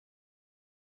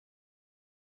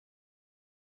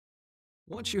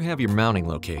Once you have your mounting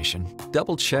location,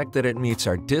 double-check that it meets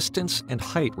our distance and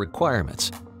height requirements.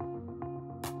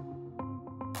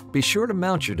 Be sure to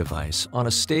mount your device on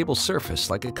a stable surface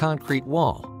like a concrete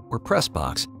wall or press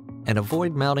box, and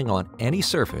avoid mounting on any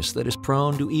surface that is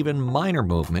prone to even minor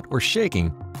movement or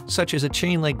shaking, such as a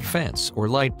chain-link fence or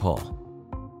light pole.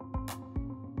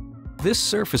 This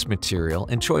surface material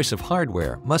and choice of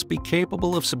hardware must be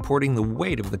capable of supporting the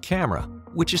weight of the camera,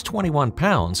 which is 21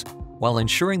 pounds, while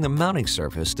ensuring the mounting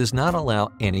surface does not allow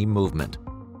any movement.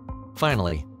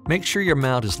 Finally, make sure your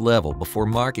mount is level before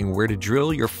marking where to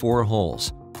drill your 4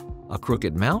 holes. A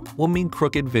crooked mount will mean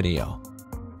crooked video.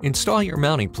 Install your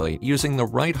mounting plate using the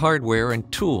right hardware and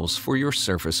tools for your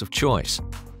surface of choice.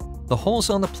 The holes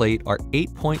on the plate are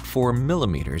 8.4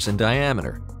 millimeters in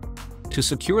diameter. To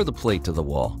secure the plate to the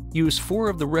wall, use 4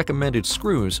 of the recommended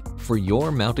screws for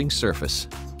your mounting surface.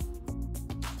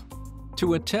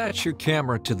 To attach your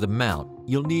camera to the mount,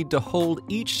 you'll need to hold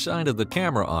each side of the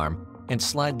camera arm and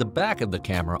slide the back of the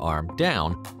camera arm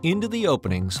down into the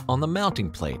openings on the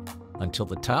mounting plate until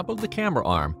the top of the camera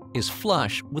arm is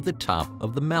flush with the top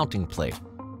of the mounting plate.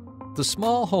 The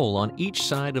small hole on each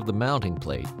side of the mounting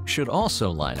plate should also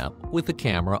line up with the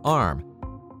camera arm.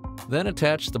 Then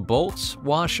attach the bolts,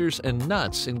 washers, and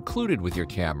nuts included with your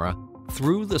camera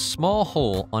through the small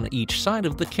hole on each side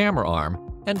of the camera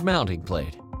arm and mounting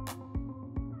plate.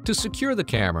 To secure the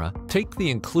camera, take the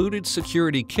included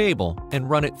security cable and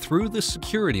run it through the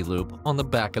security loop on the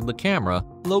back of the camera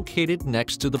located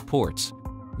next to the ports.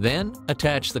 Then,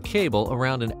 attach the cable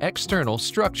around an external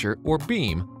structure or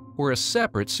beam or a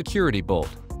separate security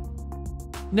bolt.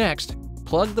 Next,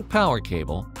 plug the power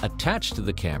cable attached to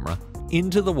the camera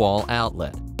into the wall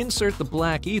outlet. Insert the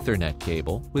black Ethernet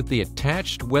cable with the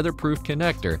attached weatherproof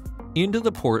connector into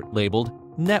the port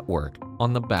labeled Network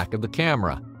on the back of the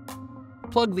camera.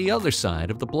 Plug the other side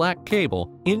of the black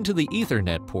cable into the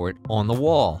Ethernet port on the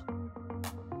wall.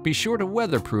 Be sure to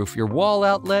weatherproof your wall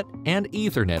outlet and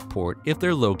Ethernet port if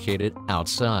they're located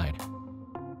outside.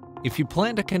 If you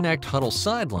plan to connect Hudl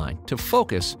sideline to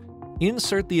focus,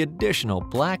 insert the additional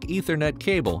black Ethernet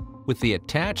cable with the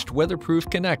attached weatherproof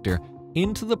connector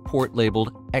into the port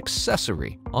labeled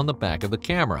Accessory on the back of the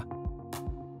camera.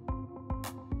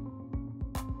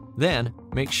 Then,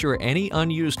 make sure any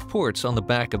unused ports on the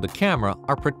back of the camera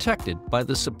are protected by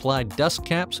the supplied dust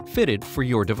caps fitted for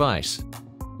your device.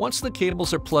 Once the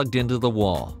cables are plugged into the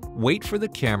wall, wait for the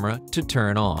camera to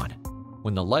turn on.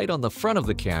 When the light on the front of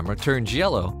the camera turns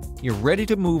yellow, you're ready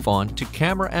to move on to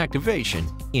camera activation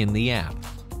in the app.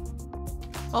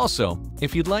 Also,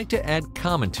 if you'd like to add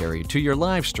commentary to your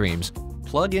live streams,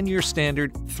 plug in your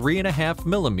standard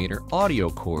 3.5mm audio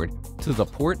cord to the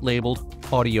port labeled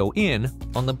Audio In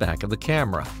on the back of the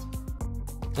camera.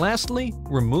 Lastly,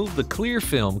 remove the clear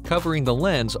film covering the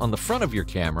lens on the front of your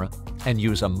camera and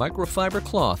use a microfiber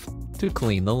cloth to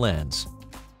clean the lens.